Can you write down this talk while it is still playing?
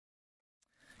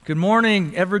Good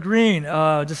morning, Evergreen.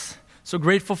 Just so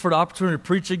grateful for the opportunity to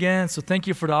preach again. So thank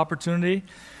you for the opportunity.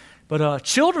 But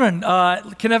children,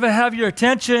 can I have your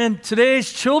attention?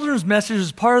 Today's children's message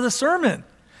is part of the sermon.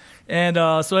 And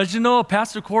so as you know,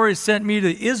 Pastor Corey sent me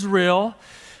to Israel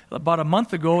about a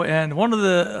month ago. And one of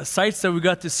the sites that we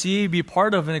got to see, be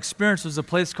part of an experience, was a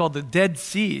place called the Dead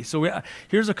Sea. So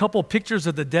here's a couple of pictures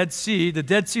of the Dead Sea. The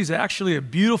Dead Sea is actually a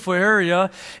beautiful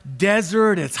area.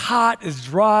 Desert, it's hot, it's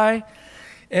dry.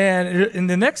 And in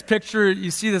the next picture, you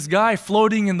see this guy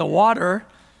floating in the water.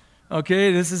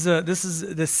 Okay,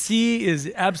 the sea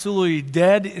is absolutely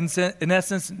dead in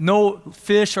essence. No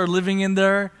fish are living in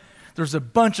there. There's a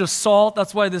bunch of salt.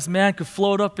 That's why this man could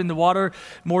float up in the water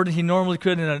more than he normally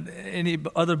could in any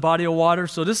other body of water.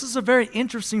 So this is a very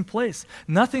interesting place.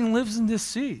 Nothing lives in this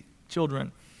sea,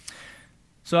 children.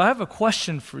 So I have a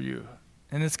question for you,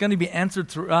 and it's going to be answered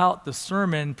throughout the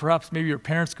sermon. Perhaps maybe your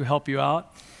parents could help you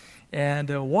out.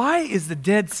 And why is the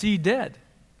Dead Sea dead?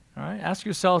 All right, ask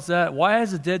yourselves that. Why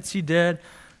is the Dead Sea dead?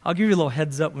 I'll give you a little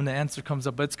heads up when the answer comes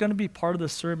up, but it's going to be part of the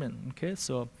sermon. Okay,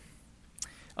 so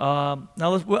now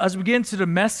as we get into the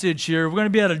message here, we're going to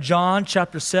be out of John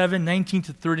chapter 7, 19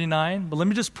 to 39. But let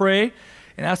me just pray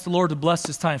and ask the Lord to bless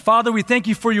this time. Father, we thank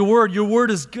you for your word. Your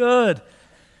word is good.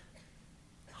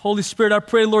 Holy Spirit, I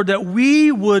pray, Lord, that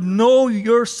we would know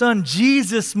your Son,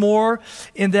 Jesus, more,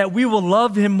 and that we will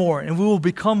love him more, and we will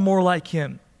become more like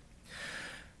him.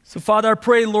 So, Father, I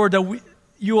pray, Lord, that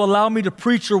you allow me to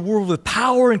preach your word with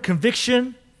power and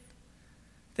conviction.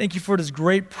 Thank you for this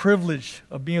great privilege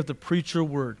of being able to preach your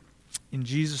word. In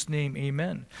Jesus' name,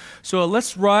 amen. So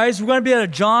let's rise. We're going to be out of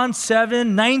John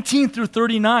 7, 19 through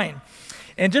 39.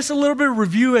 And just a little bit of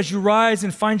review as you rise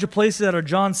and find your places out of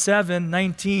John 7,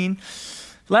 19.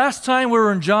 Last time we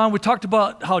were in John, we talked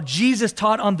about how Jesus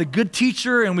taught on the good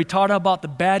teacher, and we taught about the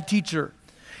bad teacher.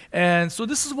 And so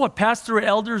this is what pastor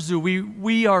elders do.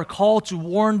 We are called to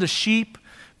warn the sheep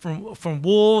from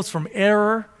wolves, from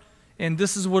error. And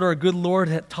this is what our good Lord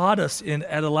had taught us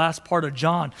at the last part of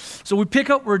John. So we pick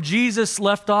up where Jesus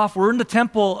left off. We're in the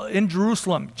temple in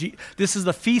Jerusalem. This is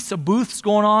the Feast of Booths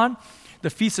going on, the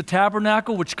Feast of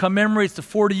Tabernacle, which commemorates the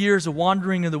 40 years of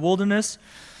wandering in the wilderness.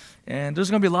 And there's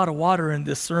going to be a lot of water in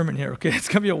this sermon here, okay? It's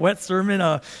going to be a wet sermon.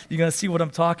 You're going to see what I'm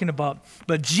talking about.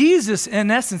 But Jesus, in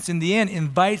essence, in the end,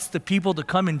 invites the people to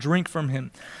come and drink from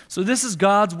him. So this is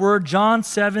God's word, John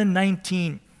 7,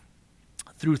 19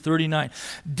 through 39.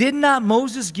 Did not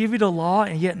Moses give you the law,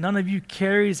 and yet none of you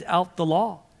carries out the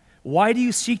law? Why do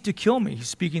you seek to kill me? He's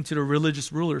speaking to the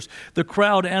religious rulers. The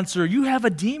crowd answered, you have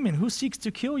a demon. Who seeks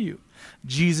to kill you?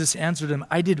 Jesus answered them,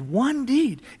 I did one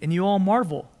deed, and you all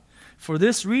marvel. For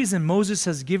this reason, Moses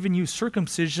has given you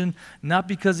circumcision, not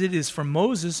because it is from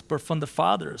Moses, but from the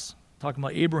fathers. Talking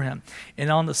about Abraham. And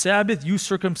on the Sabbath, you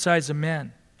circumcise a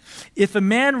man. If a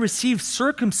man receives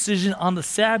circumcision on the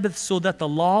Sabbath so that the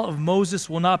law of Moses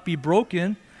will not be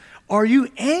broken, are you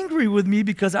angry with me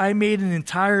because I made an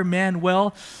entire man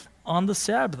well on the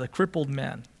Sabbath, a crippled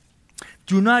man?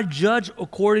 Do not judge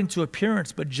according to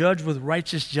appearance, but judge with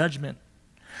righteous judgment.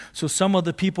 So some of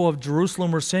the people of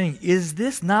Jerusalem were saying, is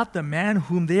this not the man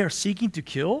whom they are seeking to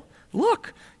kill?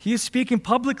 Look, he is speaking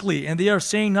publicly, and they are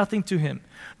saying nothing to him.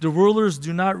 The rulers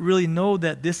do not really know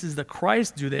that this is the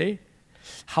Christ, do they?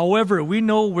 However, we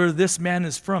know where this man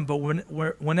is from, but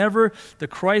whenever the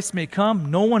Christ may come,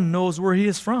 no one knows where he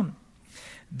is from.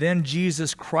 Then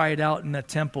Jesus cried out in the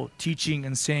temple, teaching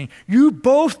and saying, you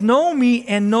both know me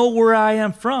and know where I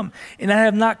am from, and I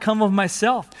have not come of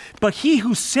myself. But he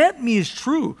who sent me is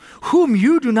true, whom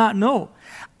you do not know.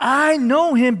 I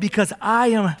know him because I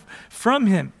am from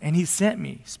him, and he sent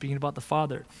me, speaking about the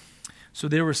Father. So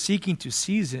they were seeking to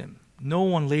seize him. No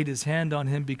one laid his hand on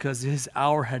him because his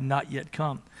hour had not yet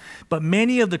come. But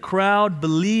many of the crowd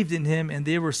believed in him, and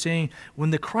they were saying, when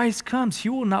the Christ comes, he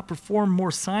will not perform more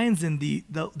signs than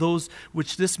those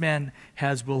which this man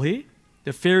has, will he?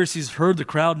 The Pharisees heard the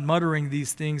crowd muttering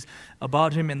these things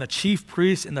about him, and the chief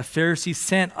priests and the Pharisees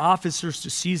sent officers to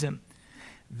seize him.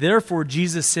 Therefore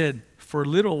Jesus said, for a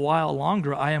little while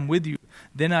longer I am with you.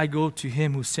 Then I go to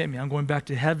him who sent me. I'm going back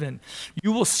to heaven.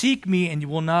 You will seek me and you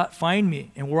will not find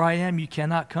me. And where I am, you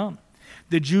cannot come.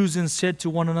 The Jews then said to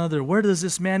one another, where does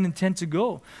this man intend to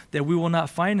go, that we will not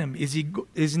find him? Is he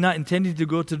not intending to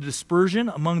go to the dispersion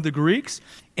among the Greeks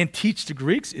and teach the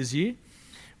Greeks, is he?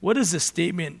 What is the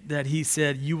statement that he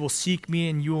said, you will seek me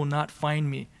and you will not find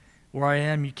me? Where I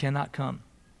am, you cannot come.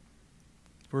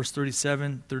 Verse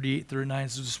 37, 38, 39,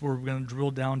 this is where we're going to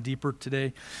drill down deeper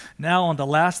today. Now on the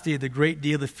last day, the great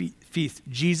day of the feast,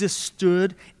 Jesus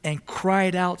stood and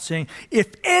cried out, saying, if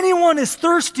anyone is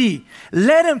thirsty,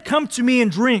 let him come to me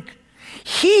and drink.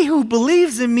 He who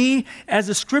believes in me, as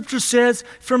the scripture says,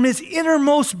 from his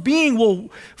innermost being will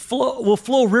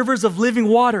flow rivers of living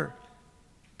water.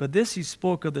 But this he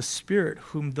spoke of the Spirit,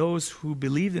 whom those who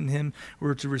believed in him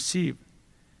were to receive.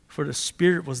 For the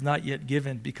Spirit was not yet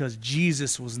given, because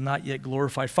Jesus was not yet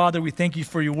glorified. Father, we thank you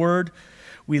for your word.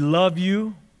 We love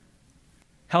you.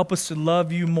 Help us to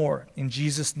love you more. In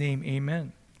Jesus' name,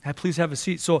 amen. Please have a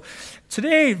seat. So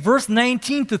today, verse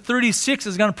 19 to 36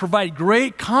 is going to provide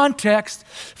great context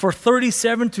for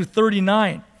 37 to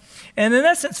 39. And in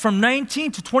essence, from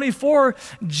 19 to 24,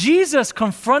 Jesus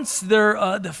confronts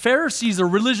the Pharisees, the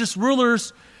religious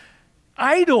rulers,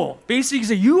 idol. Basically, he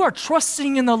said, you are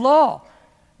trusting in the law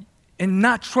and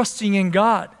not trusting in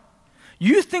God.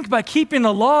 You think by keeping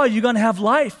the law, you're going to have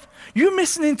life. You're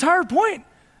missing the entire point.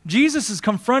 Jesus is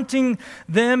confronting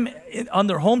them on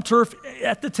their home turf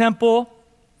at the temple,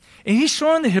 and he's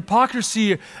showing the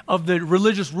hypocrisy of the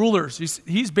religious rulers.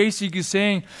 He's basically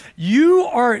saying, you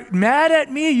are mad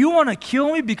at me, you want to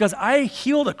kill me because I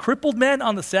healed a crippled man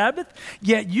on the Sabbath,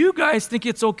 yet you guys think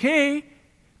it's okay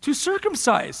to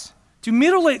circumcise, to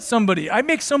mutilate somebody. I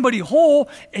make somebody whole,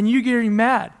 and you getting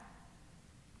mad.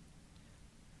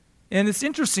 And it's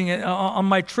interesting, on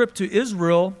my trip to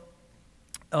Israel,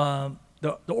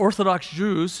 the Orthodox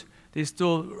Jews, they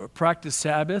still practice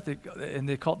Sabbath, and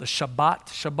they call it the Shabbat.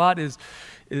 Shabbat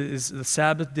is the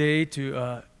Sabbath day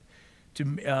to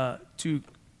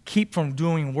keep from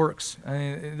doing works. I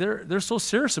mean, they're so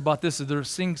serious about this that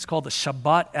there's things called the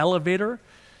Shabbat elevator.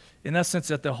 In essence,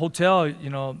 at the hotel,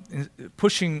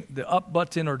 pushing the up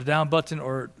button or the down button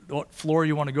or what floor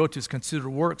you want to go to is considered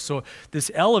work. So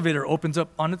this elevator opens up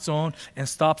on its own and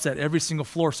stops at every single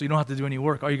floor, so you don't have to do any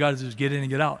work. All you got to do is get in and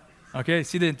get out. Okay,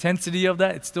 see the intensity of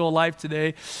that? It's still alive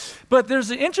today. But there's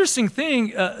an interesting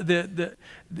thing.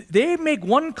 They make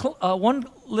one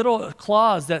little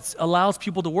clause that allows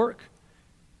people to work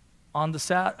on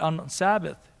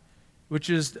Sabbath, which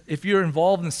is if you're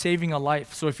involved in saving a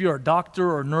life. So if you're a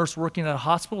doctor or nurse working at a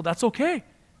hospital, that's okay.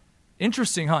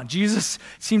 Interesting, huh? Jesus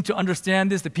seemed to understand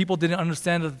this. The people didn't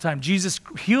understand it at the time. Jesus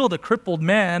healed a crippled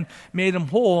man, made him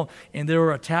whole, and they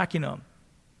were attacking him.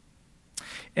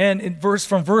 And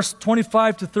from verse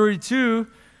 25 to 32,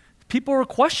 people are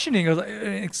questioning,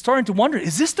 starting to wonder,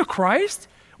 is this the Christ?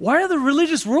 Why are the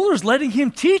religious rulers letting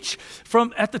him teach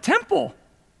at the temple?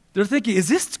 They're thinking,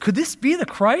 could this be the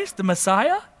Christ, the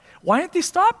Messiah? Why aren't they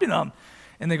stopping him?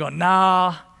 And they go,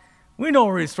 nah, we know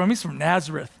where he's from. He's from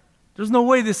Nazareth. There's no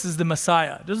way this is the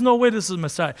Messiah. There's no way this is the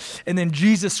Messiah. And then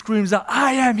Jesus screams out,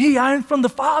 I am he. I am from the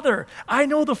Father. I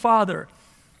know the Father.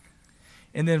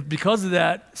 And then because of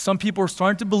that, some people are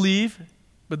starting to believe,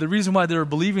 but the reason why they're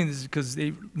believing is because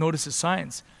they notice the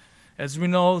signs. As we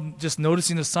know, just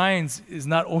noticing the signs is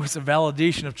not always a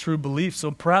validation of true belief.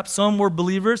 So perhaps some were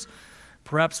believers,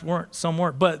 perhaps some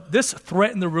weren't. But this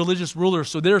threatened the religious rulers,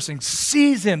 so they're saying,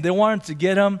 seize him. They wanted to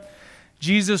get him.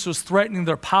 Jesus was threatening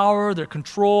their power, their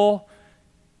control,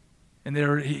 and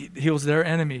he was their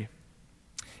enemy.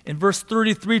 In verse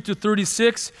 33 to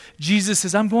 36, Jesus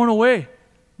says, I'm going away.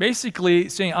 Basically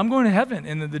saying, I'm going to heaven.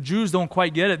 And the Jews don't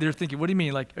quite get it. They're thinking, what do you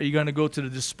mean? Like, are you going to go to the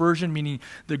dispersion, meaning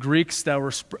the Greeks that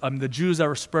were, the Jews that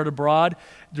were spread abroad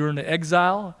during the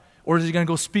exile? Or is he going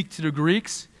to go speak to the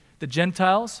Greeks, the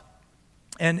Gentiles?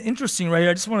 And interesting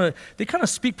right here, they kind of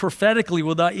speak prophetically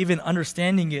without even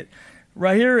understanding it.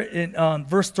 Right here in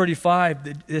verse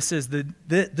 35, it says,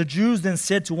 the Jews then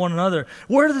said to one another,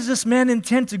 where does this man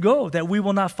intend to go that we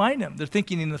will not find him? They're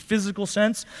thinking in the physical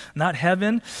sense, not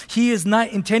heaven. He is not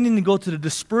intending to go to the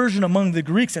dispersion among the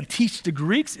Greeks and teach the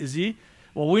Greeks, is he?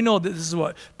 Well, we know that this is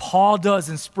what Paul does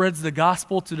and spreads the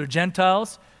gospel to the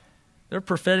Gentiles. They're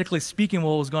prophetically speaking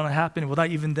what was going to happen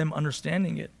without even them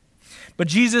understanding it. But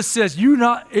Jesus says, you're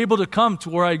not able to come to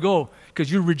where I go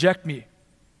because you reject me.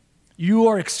 You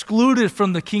are excluded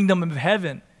from the kingdom of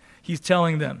heaven, he's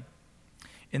telling them.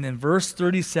 And then verse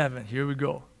 37, here we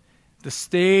go. The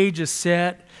stage is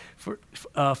set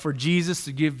for Jesus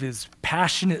to give his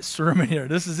passionate sermon here.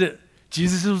 This is it.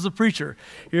 Jesus was a preacher.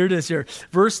 Here it is here.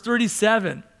 Verse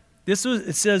 37, it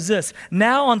says this.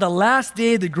 Now on the last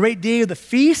day, the great day of the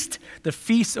feast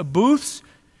of booths,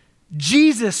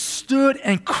 Jesus stood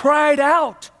and cried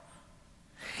out,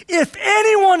 if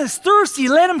anyone is thirsty,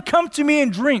 let him come to me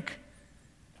and drink.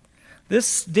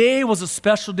 This day was a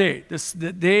special day.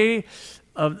 The day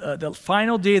of the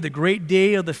final day, the great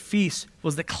day of the feast,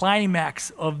 was the climax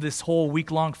of this whole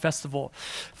week-long festival.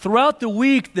 Throughout the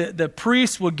week, the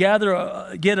priests would get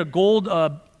a gold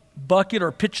bucket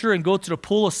or pitcher and go to the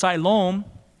pool of Siloam,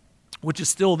 which is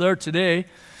still there today.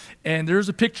 And there's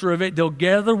a picture of it. They'll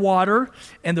gather water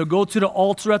and they'll go to the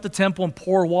altar at the temple and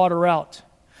pour water out.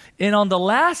 And on the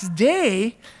last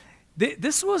day,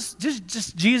 this was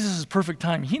just Jesus' perfect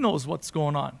time. He knows what's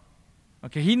going on.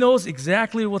 Okay, he knows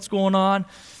exactly what's going on.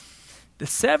 The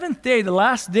seventh day, the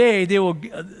last day,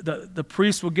 the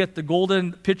priest will get the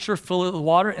golden pitcher, fill it with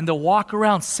water, and they'll walk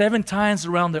around 7 times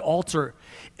around the altar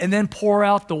and then pour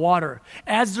out the water.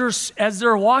 As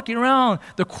they're walking around,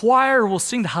 the choir will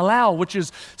sing the Hallel, which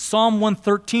is Psalm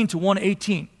 113 to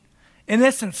 118. In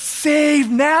essence, save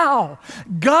now.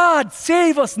 God,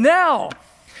 save us now.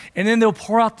 And then they'll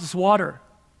pour out this water.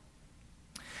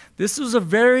 This was a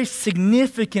very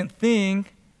significant thing,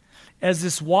 as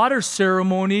this water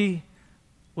ceremony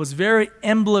was very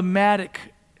emblematic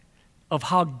of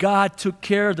how God took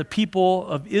care of the people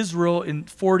of Israel in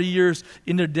 40 years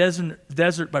in the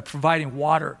desert by providing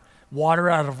water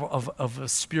out of a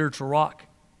spiritual rock.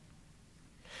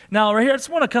 Now, right here, I just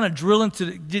want to kind of drill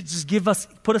into,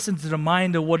 put us into the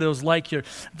mind of what it was like here.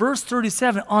 Verse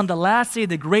 37, on the last day,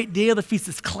 the great day of the feast,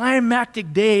 this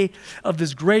climactic day of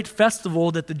this great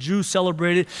festival that the Jews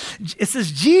celebrated, it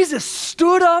says, Jesus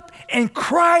stood up and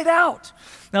cried out.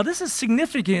 Now, this is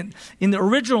significant. In the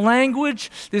original language,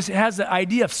 this has the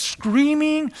idea of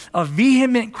screaming, a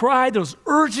vehement cry. There was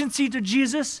urgency to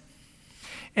Jesus.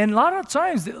 And a lot of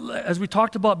times, as we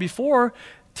talked about before,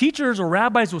 teachers or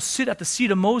rabbis will sit at the seat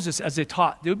of Moses as they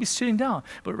taught. They would be sitting down.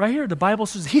 But right here, the Bible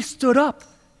says he stood up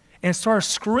and started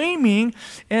screaming.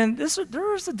 And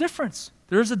there is a difference.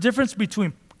 There is a difference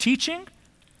between teaching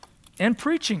and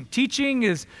preaching. Teaching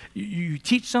is you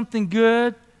teach something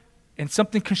good and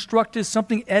something constructive,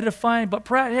 something edifying, but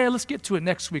perhaps, hey, let's get to it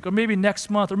next week, or maybe next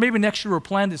month, or maybe next year we'll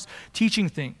plan this teaching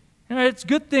thing. You know, it's a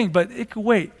good thing, but it could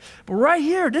wait. But right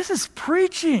here, this is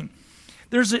preaching.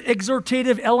 There's an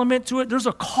exhortative element to it. There's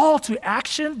a call to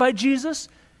action by Jesus.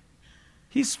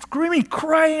 He's screaming,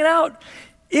 crying out,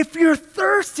 if you're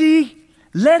thirsty,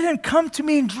 let him come to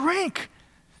me and drink.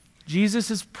 Jesus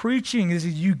is preaching. He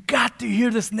says, you got to hear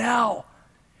this now.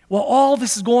 While all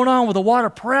this is going on with the water,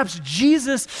 perhaps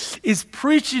Jesus is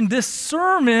preaching this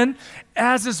sermon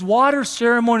as this water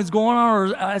ceremony is going on,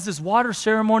 or as this water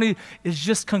ceremony is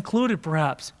just concluded,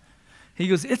 perhaps. He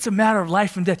goes, it's a matter of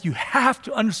life and death. You have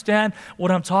to understand what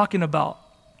I'm talking about.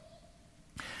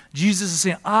 Jesus is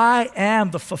saying, I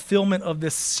am the fulfillment of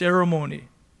this ceremony.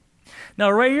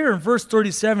 Now, right here in verse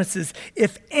 37, it says,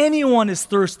 if anyone is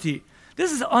thirsty,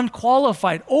 this is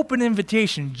unqualified, open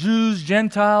invitation. Jews,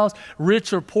 Gentiles,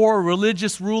 rich or poor,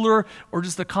 religious ruler, or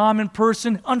just a common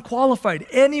person, unqualified.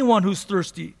 Anyone who's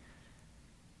thirsty.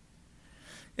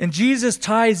 And Jesus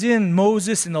ties in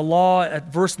Moses and the law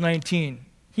at verse 19.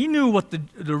 He knew what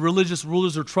the religious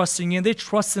rulers are trusting in. They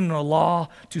trusted in the law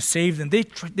to save them.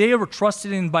 They were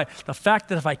trusted in by the fact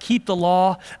that if I keep the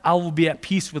law, I will be at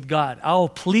peace with God. I will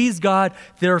please God,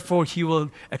 therefore he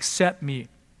will accept me.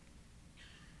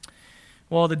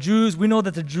 Well, we know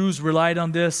that the Jews relied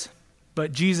on this,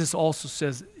 but Jesus also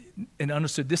says and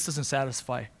understood this doesn't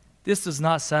satisfy. This does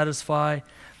not satisfy.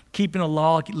 Keeping the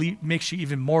law makes you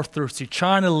even more thirsty.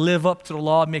 Trying to live up to the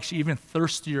law makes you even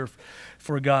thirstier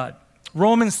for God.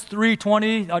 Romans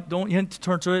 3:20, I don't need to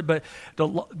turn to it, but the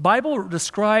Bible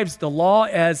describes the law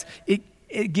as it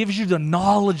gives you the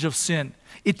knowledge of sin.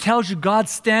 It tells you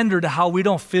God's standard of how we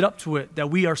don't fit up to it, that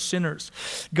we are sinners.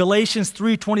 Galatians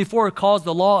 3:24 calls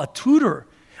the law a tutor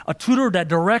that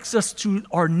directs us to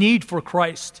our need for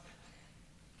Christ.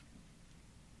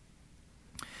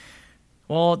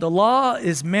 Well, the law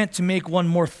is meant to make one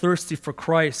more thirsty for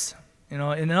Christ. You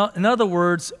know, in other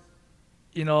words,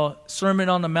 you know, Sermon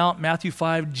on the Mount, Matthew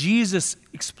 5, Jesus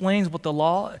explains what the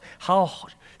law, how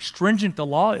stringent the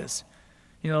law is.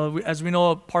 You know, as we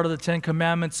know, part of the 10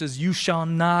 Commandments is you shall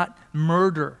not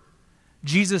murder.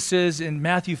 Jesus says in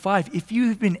Matthew 5, if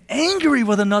you've been angry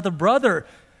with another brother,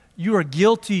 you are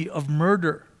guilty of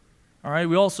murder. All right,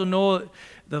 we also know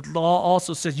the law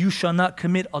also says you shall not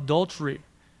commit adultery.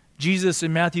 Jesus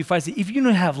in Matthew 5 says, if you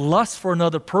don't have lust for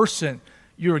another person,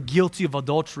 you're guilty of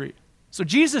adultery. So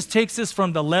Jesus takes this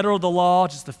from the letter of the law,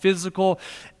 just the physical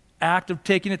act of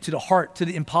taking it to the heart, to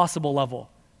the impossible level.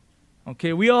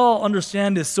 Okay, we all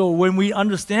understand this. So when we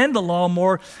understand the law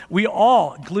more, we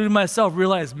all, including myself,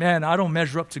 realize, man, I don't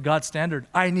measure up to God's standard.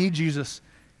 I need Jesus.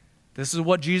 This is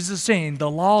what Jesus is saying.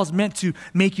 The law is meant to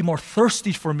make you more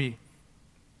thirsty for me.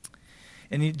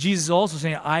 And Jesus is also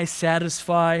saying, I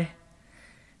satisfy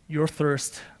your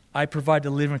thirst. I provide the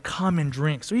living. Come and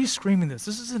drink. So he's screaming this.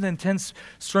 This is an intense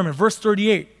sermon. Verse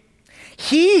 38.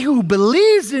 He who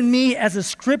believes in me, as the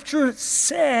scripture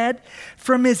said,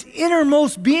 from his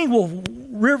innermost being will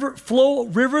flow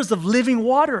rivers of living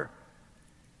water.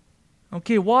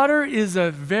 Okay, water is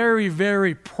a very,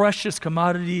 very precious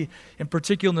commodity, in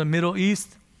particular in the Middle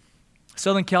East.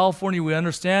 Southern California, we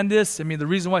understand this. I mean, the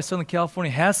reason why Southern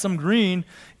California has some green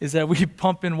is that we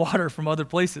pump in water from other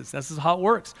places. That's just how it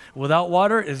works. Without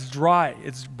water, it's dry,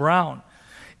 it's brown.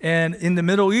 And in the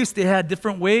Middle East, they had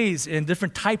different ways and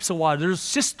different types of water. There's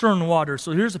cistern water.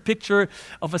 So here's a picture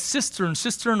of a cistern.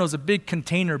 Cistern was a big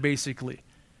container, basically.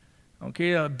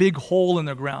 Okay, a big hole in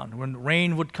the ground. When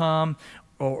rain would come,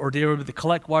 or they would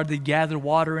collect water, they gather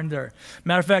water in there.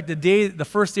 Matter of fact, the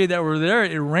first day that we were there,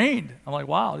 it rained. I'm like,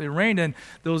 wow, it rained, and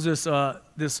there was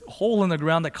this hole in the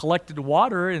ground that collected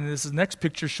water, and this next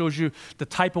picture shows you the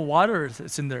type of water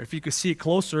that's in there. If you could see it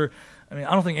closer, I mean,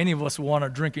 I don't think any of us would want to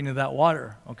drink any of that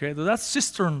water, okay? So that's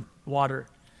cistern water.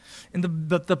 And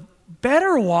the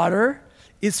better water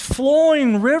is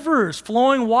flowing rivers,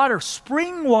 flowing water,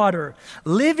 spring water,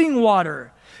 living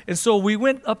water. And so we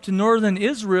went up to northern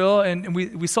Israel, and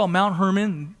we saw Mount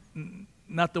Hermon,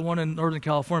 not the one in Northern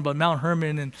California, but Mount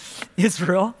Hermon in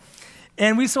Israel.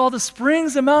 And we saw the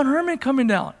springs of Mount Hermon coming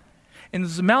down. And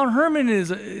this Mount Hermon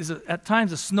is at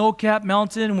times a snow-capped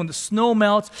mountain. And when the snow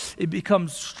melts, it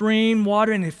becomes stream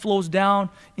water, and it flows down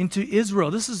into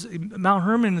Israel. Mount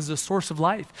Hermon is a source of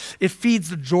life. It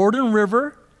feeds the Jordan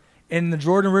River, and the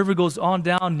Jordan River goes on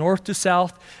down north to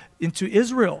south into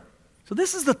Israel. So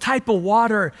this is the type of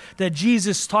water that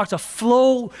Jesus talks, a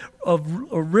flow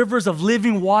of rivers of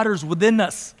living waters within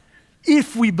us,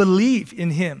 if we believe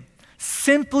in him.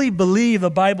 Simply believe, the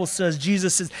Bible says,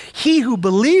 Jesus says, he who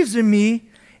believes in me,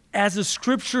 as the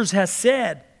scriptures has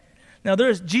said. Now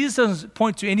Jesus doesn't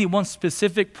point to any one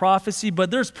specific prophecy,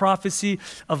 but there's prophecy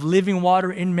of living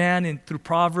water in man and through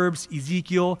Proverbs,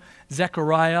 Ezekiel,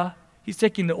 Zechariah. He's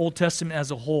taking the Old Testament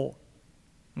as a whole.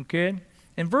 Okay?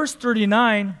 In verse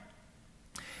 39,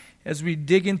 as we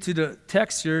dig into the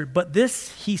text here, but this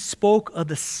he spoke of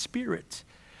the Spirit.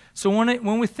 So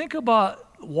when we think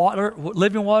about water,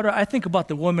 living water, I think about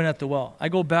the woman at the well. I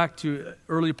go back to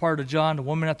early part of John, the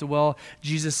woman at the well.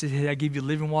 Jesus said, hey, I give you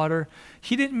living water.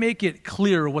 He didn't make it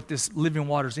clear what this living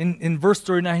water is. In verse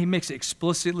 39, he makes it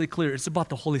explicitly clear. It's about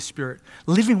the Holy Spirit.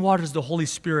 Living water is the Holy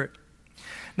Spirit.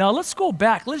 Now let's go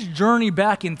back. Let's journey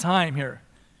back in time here.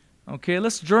 Okay,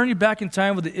 let's journey back in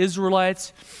time with the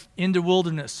Israelites in the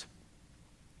wilderness.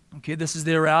 Okay,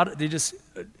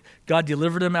 God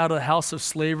delivered them out of the house of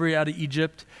slavery, out of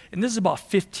Egypt. And this is about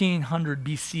 1500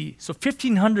 BC. So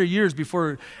 1500 years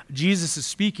before Jesus is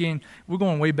speaking, we're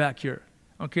going way back here.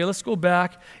 Okay, let's go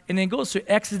back. And then it goes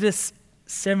to Exodus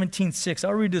 17:6.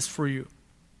 I'll read this for you.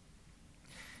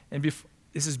 And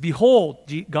it says, behold,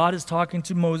 God is talking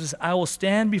to Moses, I will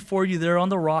stand before you there on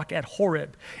the rock at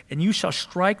Horeb, and you shall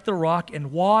strike the rock,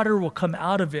 and water will come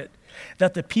out of it,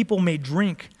 that the people may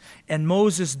drink. And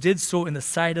Moses did so in the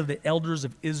sight of the elders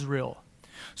of Israel.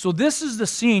 So this is the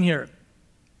scene here.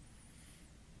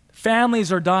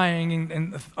 Families are dying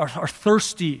and are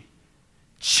thirsty.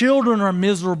 Children are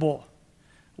miserable.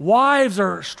 Wives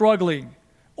are struggling.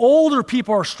 Older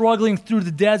people are struggling through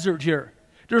the desert here.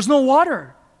 There's no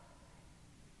water.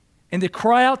 And they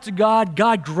cry out to God.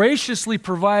 God graciously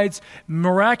provides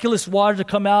miraculous water to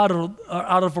come out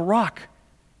of a rock.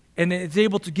 And it's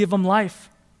able to give them life.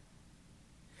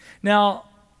 Now,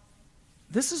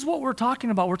 this is what we're talking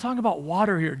about. We're talking about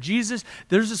water here. Jesus,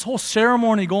 there's this whole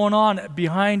ceremony going on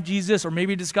behind Jesus, or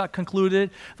maybe it just got concluded.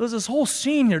 There's this whole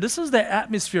scene here. This is the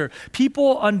atmosphere.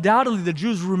 People, undoubtedly, the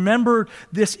Jews remember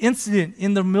this incident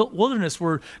in the wilderness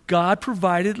where God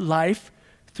provided life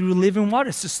through living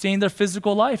water, sustained their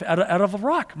physical life out of a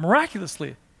rock,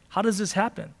 miraculously. How does this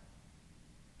happen?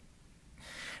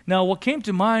 Now, what came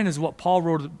to mind is what Paul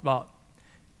wrote about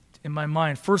in my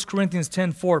mind. 1 Corinthians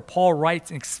 10:4, Paul writes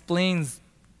and explains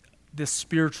this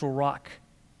spiritual rock.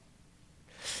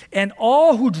 And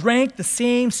all who drank the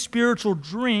same spiritual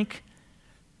drink,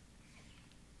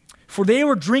 for they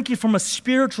were drinking from a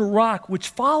spiritual rock which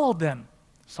followed them.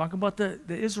 It's talking about the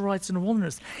Israelites in the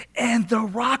wilderness. And the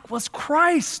rock was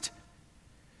Christ.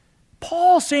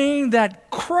 Paul saying that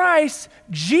Christ,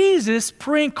 Jesus,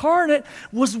 pre-incarnate,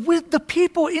 was with the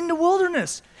people in the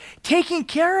wilderness, taking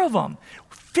care of them.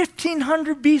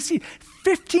 1500 BC,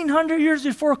 1500 years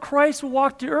before Christ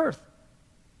walked the earth.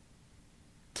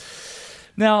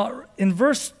 Now, in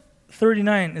verse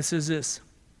 39, it says this,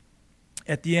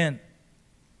 at the end.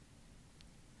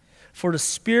 For the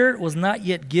Spirit was not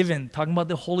yet given. Talking about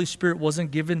the Holy Spirit wasn't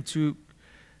given to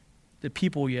the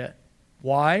people yet.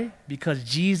 Why? Because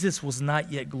Jesus was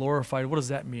not yet glorified. What does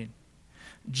that mean?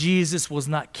 Jesus was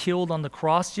not killed on the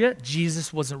cross yet.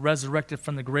 Jesus wasn't resurrected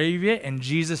from the grave yet. And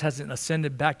Jesus hasn't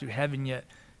ascended back to heaven yet.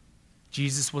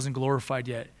 Jesus wasn't glorified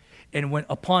yet. And when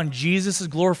upon Jesus'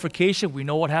 glorification, we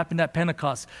know what happened at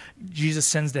Pentecost. Jesus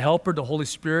sends the Helper, the Holy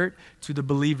Spirit, to the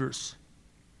believers.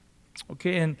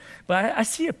 Okay, but I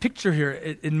see a picture here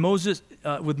in Moses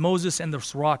with Moses and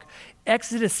this rock.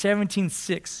 Exodus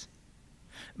 17:6.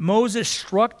 Moses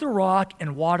struck the rock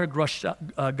and water gushed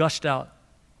out.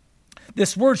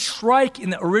 This word strike in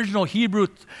the original Hebrew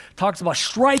talks about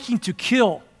striking to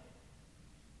kill.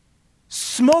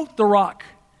 Smote the rock.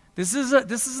 This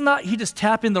is not he just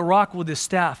tapping the rock with his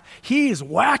staff. He is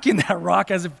whacking that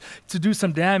rock as if to do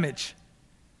some damage.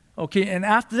 Okay, and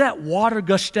after that, water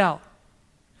gushed out.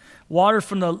 Water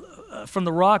from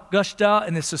the rock gushed out,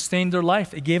 and it sustained their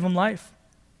life. It gave them life.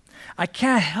 I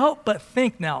can't help but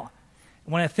think now,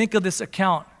 when I think of this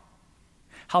account,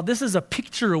 how this is a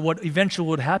picture of what eventually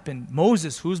would happen.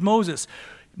 Moses, who's Moses?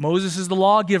 Moses is the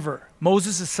lawgiver.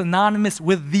 Moses is synonymous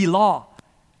with the law.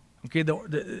 Okay,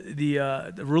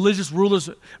 the religious rulers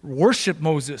worship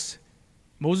Moses.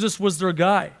 Moses was their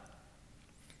guy.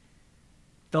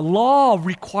 The law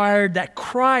required that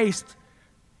Christ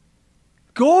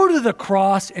go to the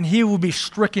cross and he will be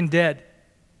stricken dead.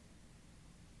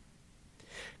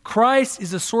 Christ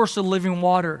is the source of living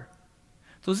water.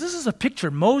 So this is a picture.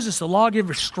 Moses, the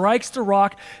lawgiver, strikes the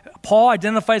rock. Paul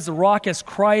identifies the rock as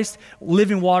Christ.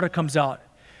 Living water comes out.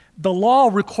 The law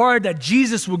required that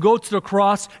Jesus would go to the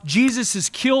cross. Jesus is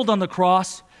killed on the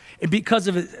cross. And because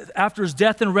of it, after his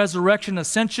death and resurrection,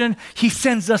 ascension, he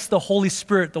sends us the Holy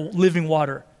Spirit, the living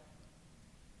water.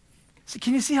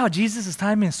 Can you see how Jesus'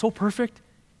 timing is so perfect?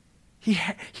 He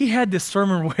had this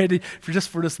sermon ready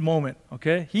for this moment,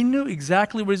 okay? He knew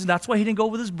exactly what that's why he didn't go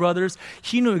with his brothers.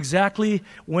 He knew exactly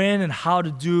when and how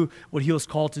to do what he was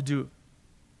called to do.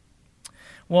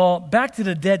 Well, back to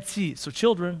the Dead Sea. So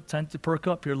children, time to perk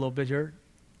up here a little bit here.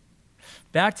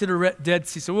 Back to the Dead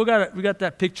Sea. So we got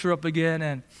that picture up again.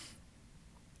 And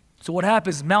so what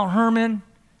happens? Mount Hermon,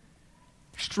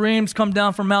 streams come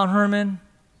down from Mount Hermon.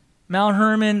 Mount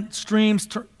Hermon streams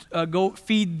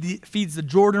feeds the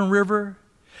Jordan River.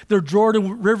 The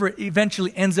Jordan River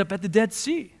eventually ends up at the Dead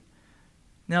Sea.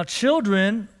 Now,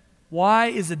 children, why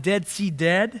is the Dead Sea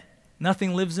dead?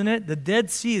 Nothing lives in it. The Dead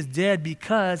Sea is dead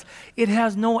because it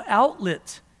has no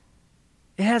outlet.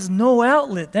 It has no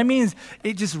outlet. That means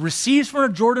it just receives from the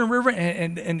Jordan River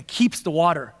and keeps the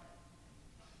water.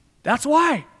 That's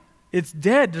why it's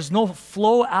dead. There's no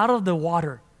flow out of the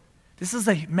water. This is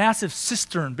a massive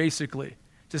cistern, basically,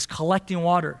 just collecting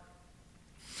water.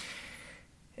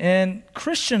 And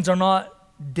Christians are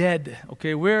not dead,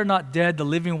 okay? We're not dead. The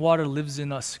living water lives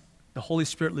in us. The Holy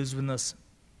Spirit lives in us.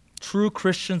 True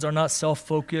Christians are not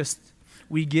self-focused.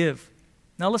 We give.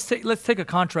 Now let's take a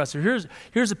contrast here.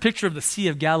 Here's a picture of the Sea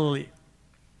of Galilee,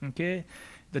 okay?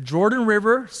 The Jordan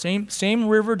River, same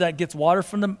river that gets water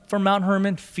from Mount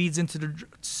Hermon, feeds into the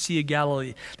Sea of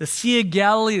Galilee. The Sea of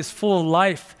Galilee is full of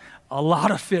life. A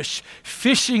lot of fish,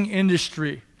 fishing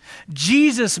industry.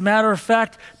 Jesus, matter of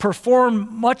fact, performed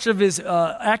much of his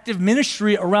active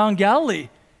ministry around Galilee.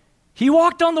 He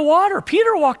walked on the water.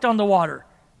 Peter walked on the water.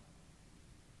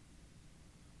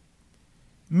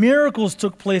 Miracles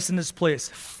took place in this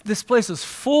place. This place is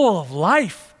full of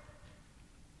life.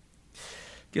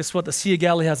 Guess what? The Sea of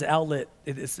Galilee has an outlet.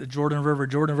 It's the Jordan River.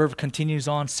 Jordan River continues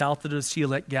on south of the Sea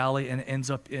of Galilee and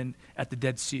ends up at the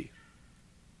Dead Sea.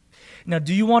 Now,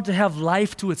 do you want to have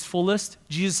life to its fullest?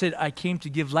 Jesus said, I came to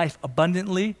give life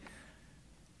abundantly.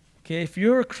 Okay, if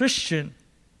you're a Christian,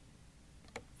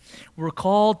 we're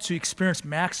called to experience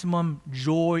maximum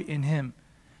joy in Him.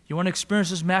 You want to experience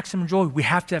this maximum joy? We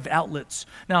have to have outlets.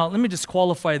 Now, let me just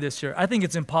qualify this here. I think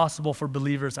it's impossible for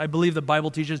believers. I believe the Bible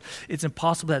teaches it's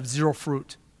impossible to have zero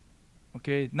fruit.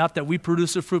 Okay, not that we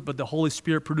produce a fruit, but the Holy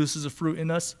Spirit produces a fruit in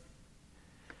us.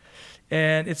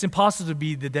 And it's impossible to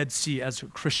be the Dead Sea as a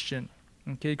Christian,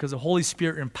 okay, because the Holy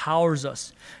Spirit empowers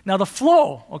us. Now the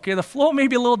flow may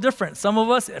be a little different. Some of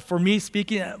us, for me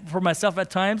speaking for myself at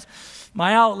times,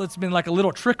 my outlet's been like a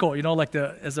little trickle,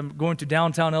 as I'm going to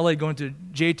downtown LA, going to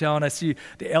J-Town, I see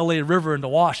the LA River and the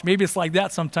wash. Maybe it's like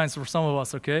that sometimes for some of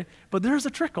us, okay? But there's a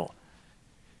trickle.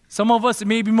 Some of us, it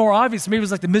may be more obvious. Maybe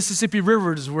it's like the Mississippi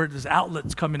River is where there's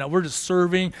outlets coming out. We're just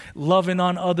serving, loving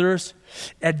on others,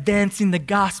 advancing the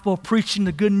gospel, preaching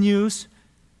the good news.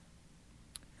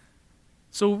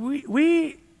 So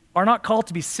we are not called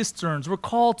to be cisterns. We're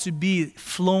called to be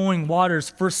flowing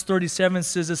waters. Verse 37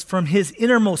 says this, from his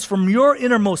innermost, from your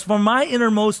innermost, from my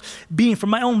innermost being, from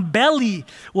my own belly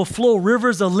will flow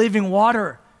rivers of living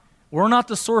water. We're not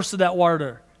the source of that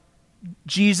water.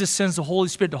 Jesus sends the Holy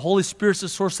Spirit. The Holy Spirit's the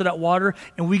source of that water,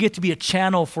 and we get to be a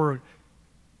channel for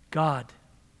God.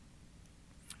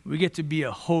 We get to be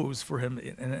a hose for Him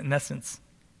in essence.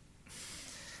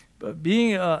 But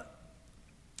being,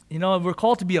 we're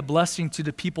called to be a blessing to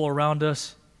the people around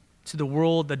us. to the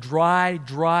world, the dry,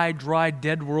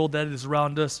 dead world that is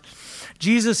around us.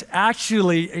 Jesus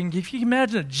actually, and if you can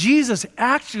imagine it, Jesus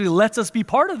actually lets us be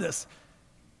part of this.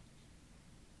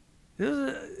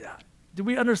 Do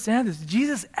we understand this?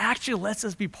 Jesus actually lets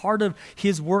us be part of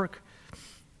his work.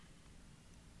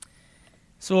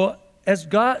 So as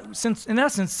God, since in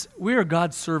essence, we are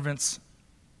God's servants,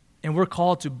 and we're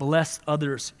called to bless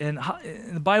others. And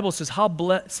the Bible says, how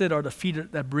blessed are the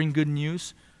feet that bring good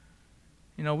news.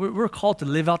 You know, we're called to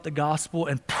live out the gospel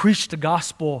and preach the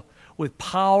gospel with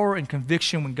power and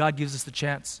conviction when God gives us the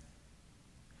chance.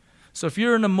 So if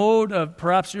you're in a mode of,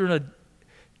 perhaps you're in a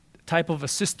type of a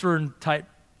cistern type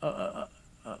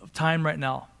time right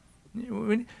now,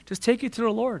 just take it to the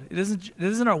Lord. It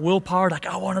isn't our willpower, like,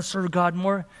 I want to serve God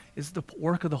more. It's the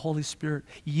work of the Holy Spirit.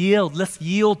 Let's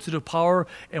yield to the power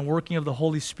and working of the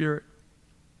Holy Spirit.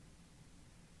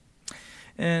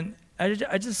 And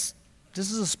this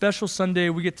is a special Sunday.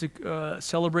 We get to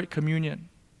celebrate communion.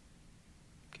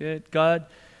 Okay, God,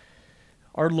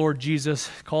 our Lord Jesus,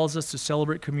 calls us to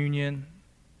celebrate communion.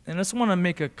 And I just want to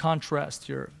make a contrast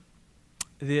here.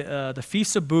 The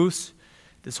Feast of Booths,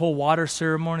 this whole water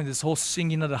ceremony, this whole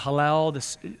singing of the Hallel,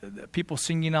 this people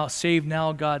singing out, "Save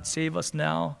now, God, save us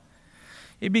now."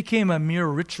 It became a mere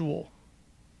ritual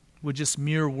with just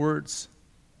mere words.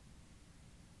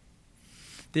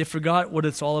 They forgot what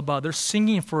it's all about. They're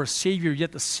singing for a Savior,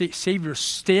 yet the Savior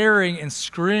staring and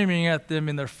screaming at them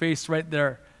in their face right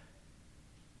there.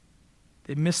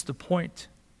 They missed the point.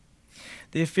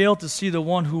 They failed to see the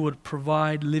one who would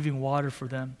provide living water for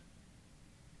them.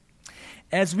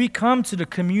 As we come to the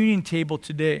communion table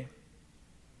today,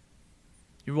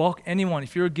 anyone,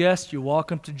 if you're a guest, you're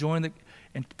welcome to join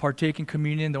and partake in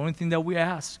communion. The only thing that we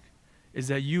ask is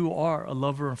that you are a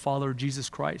lover and follower of Jesus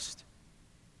Christ.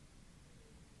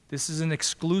 This is an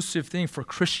exclusive thing for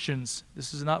Christians.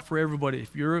 This is not for everybody.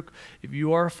 If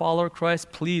you are a follower of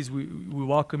Christ, please, we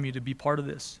welcome you to be part of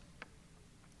this.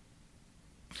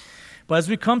 But as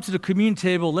we come to the communion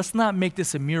table, let's not make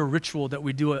this a mere ritual that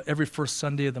we do every first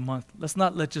Sunday of the month. Let's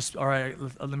not all right,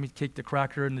 let me take the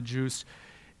cracker and the juice,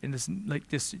 and this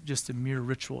just a mere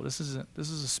ritual. This is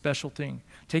a special thing.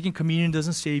 Taking communion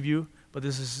doesn't save you, but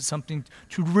this is something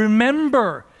to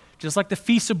remember. Just like the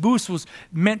Feast of Booths was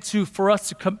meant for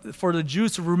the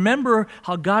Jews to remember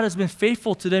how God has been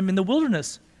faithful to them in the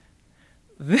wilderness.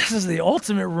 This is the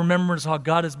ultimate remembrance of how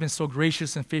God has been so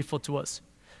gracious and faithful to us.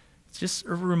 It's just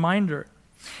a reminder.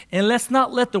 And let's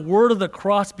not let the word of the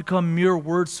cross become mere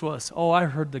words to us. Oh, I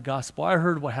heard the gospel. I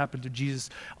heard what happened to Jesus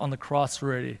on the cross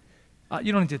already.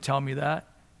 You don't need to tell me that.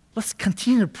 Let's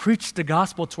continue to preach the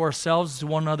gospel to ourselves, to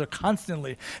one another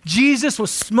constantly. Jesus was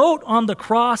smote on the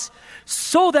cross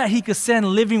so that he could send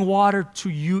living water to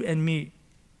you and me.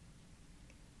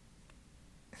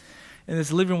 And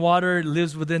this living water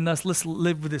lives within us. Let's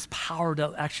live with this power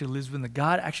that actually lives within us.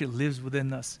 God actually lives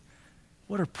within us.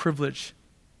 What a privilege.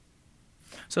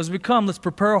 So as we come, let's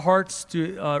prepare our hearts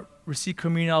to receive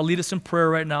communion. I'll lead us in prayer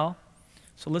right now.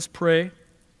 So let's pray.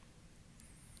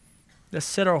 Let's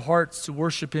set our hearts to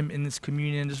worship him in this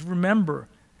communion. Just remember,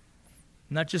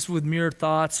 not just with mere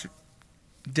thoughts,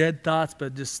 dead thoughts,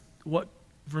 but just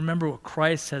remember what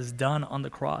Christ has done on the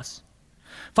cross.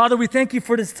 Father, we thank you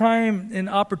for this time and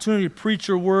opportunity to preach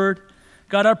your word.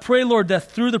 God, I pray, Lord, that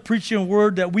through the preaching of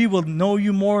word that we will know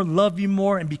you more, love you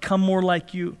more, and become more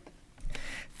like you.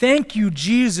 Thank you,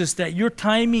 Jesus, that your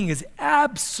timing is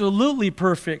absolutely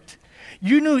perfect.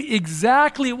 You knew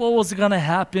exactly what was going to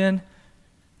happen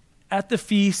at the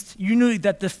feast. You knew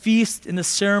that the feast and the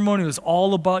ceremony was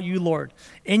all about you, Lord.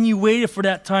 And you waited for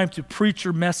that time to preach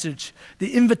your message,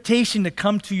 the invitation to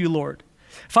come to you, Lord.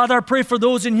 Father, I pray for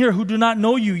those in here who do not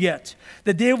know you yet,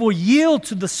 that they will yield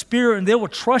to the Spirit and they will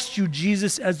trust you,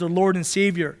 Jesus, as their Lord and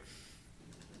Savior.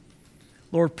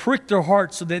 Lord, prick their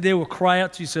hearts so that they will cry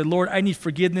out to you, say, Lord, I need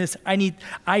forgiveness.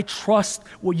 I trust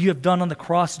what you have done on the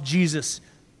cross, Jesus.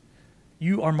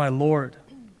 You are my Lord.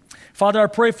 Father, I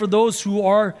pray for those who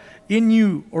are in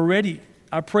you already.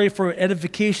 I pray for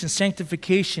edification,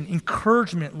 sanctification,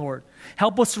 encouragement, Lord.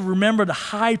 Help us to remember the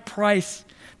high price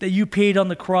that you paid on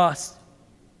the cross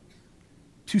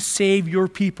to save your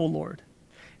people, Lord.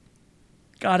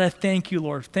 God, I thank you,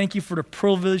 Lord. Thank you for the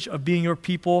privilege of being your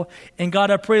people. And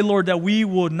God, I pray, Lord, that we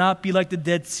will not be like the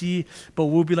Dead Sea, but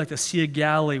we'll be like the Sea of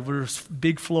Galilee, where there's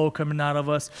big flow coming out of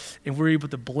us, and we're able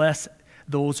to bless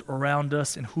those around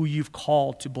us and who you've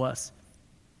called to bless.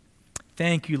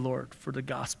 Thank you, Lord, for the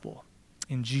gospel.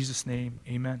 In Jesus' name,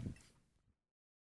 amen.